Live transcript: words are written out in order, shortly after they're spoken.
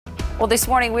Well, this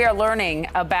morning we are learning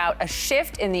about a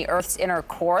shift in the Earth's inner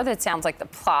core that sounds like the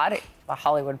plot of a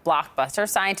Hollywood blockbuster.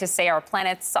 Scientists say our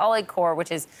planet's solid core,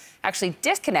 which is actually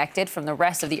disconnected from the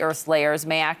rest of the Earth's layers,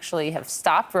 may actually have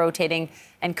stopped rotating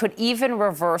and could even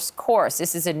reverse course.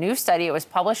 This is a new study. It was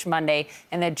published Monday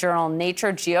in the journal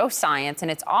Nature Geoscience,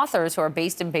 and its authors, who are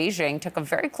based in Beijing, took a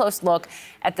very close look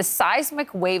at the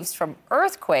seismic waves from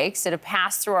earthquakes that have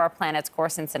passed through our planet's core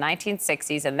since the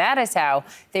 1960s, and that is how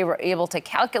they were able to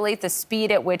calculate the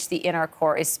speed at which the inner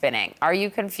core is spinning. Are you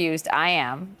confused? I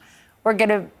am. We're going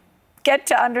to get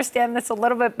to understand this a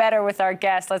little bit better with our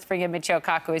guest. Let's bring in Michio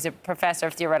Kaku, who's a professor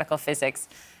of theoretical physics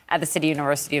at the City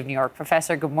University of New York.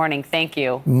 Professor, good morning. Thank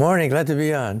you. Morning. Glad to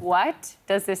be on. What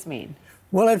does this mean?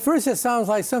 Well, at first it sounds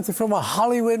like something from a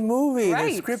Hollywood movie.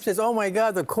 Right. The script says, oh my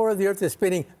God, the core of the Earth is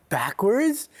spinning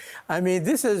backwards. I mean,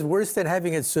 this is worse than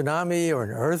having a tsunami or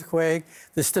an earthquake.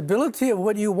 The stability of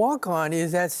what you walk on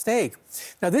is at stake.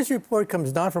 Now, this report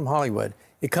comes not from Hollywood.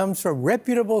 It comes from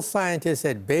reputable scientists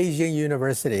at Beijing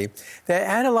University that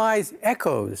analyze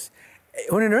echoes.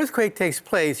 When an earthquake takes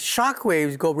place, shock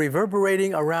waves go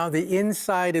reverberating around the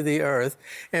inside of the Earth.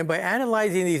 And by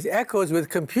analyzing these echoes with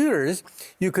computers,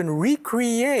 you can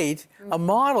recreate a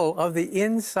model of the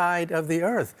inside of the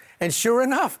Earth. And sure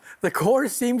enough, the core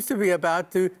seems to be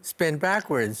about to spin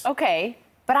backwards. Okay,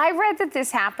 but I read that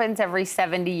this happens every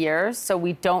 70 years, so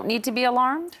we don't need to be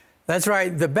alarmed? That's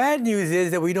right. The bad news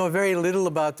is that we know very little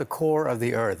about the core of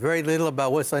the Earth, very little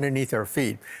about what's underneath our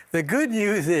feet. The good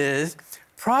news is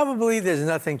probably there's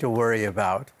nothing to worry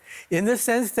about, in the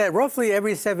sense that roughly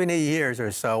every 70 years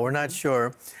or so, we're not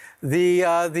sure, the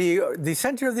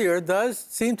center of the Earth does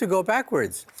seem to go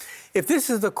backwards. If this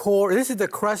is the core, this is the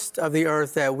crust of the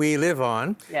Earth that we live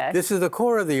on, yes. This is the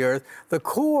core of the Earth, the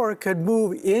core could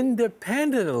move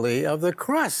independently of the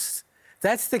crust.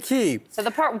 That's the key. So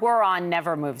the part we're on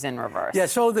never moves in reverse. Yeah,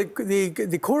 so the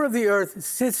core of the Earth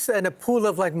sits in a pool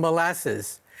of like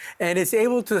molasses, and it's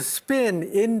able to spin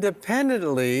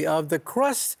independently of the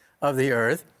crust of the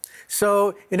Earth.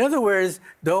 So, in other words,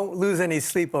 don't lose any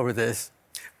sleep over this.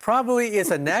 Probably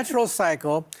it's a natural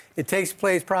cycle. It takes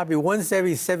place probably once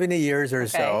every 70 years or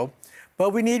so. But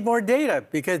we need more data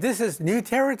because this is new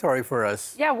territory for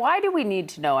us. Yeah, why do we need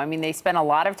to know? I mean, they spent a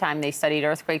lot of time, they studied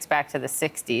earthquakes back to the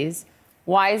 60s.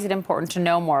 Why is it important to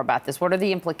know more about this? What are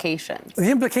the implications?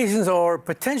 The implications are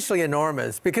potentially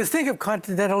enormous because think of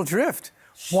continental drift.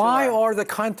 Sure. Why are the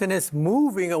continents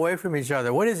moving away from each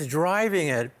other? What is driving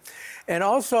it? And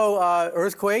also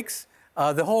earthquakes,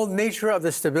 the whole nature of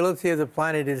the stability of the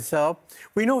planet itself.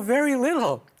 We know very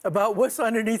little about what's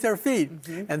underneath our feet.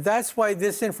 And that's why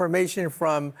this information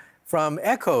from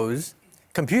echoes,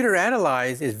 computer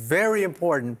analyzed, is very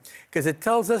important because it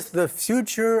tells us the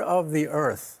future of the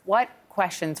Earth. What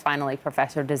questions, finally,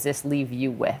 Professor, does this leave you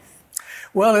with?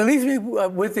 Well, it leaves me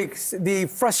with the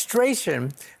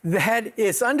frustration that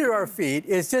it's under our feet.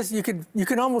 It's just, you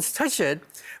can almost touch it,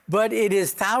 but it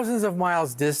is thousands of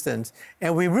miles distant,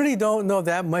 and we really don't know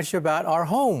that much about our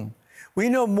home. We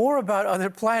know more about other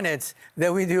planets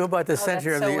than we do about the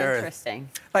center of the Earth. That's so interesting.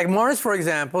 Like Mars, for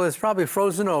example, is probably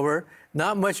frozen over,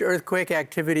 not much earthquake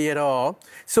activity at all.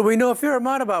 So we know a fair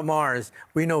amount about Mars.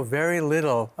 We know very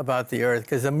little about the Earth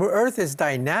because the Earth is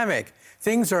dynamic.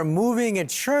 Things are moving and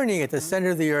churning at the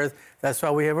center of the Earth. That's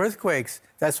why we have earthquakes.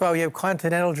 That's why we have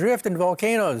continental drift and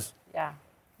volcanoes. Yeah,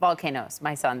 volcanoes,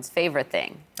 my son's favorite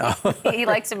thing. He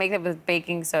likes to make them with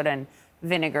baking soda and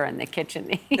vinegar in the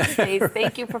kitchen these days.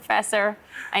 Thank you, Professor.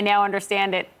 I now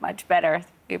understand it much better.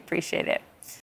 We appreciate it.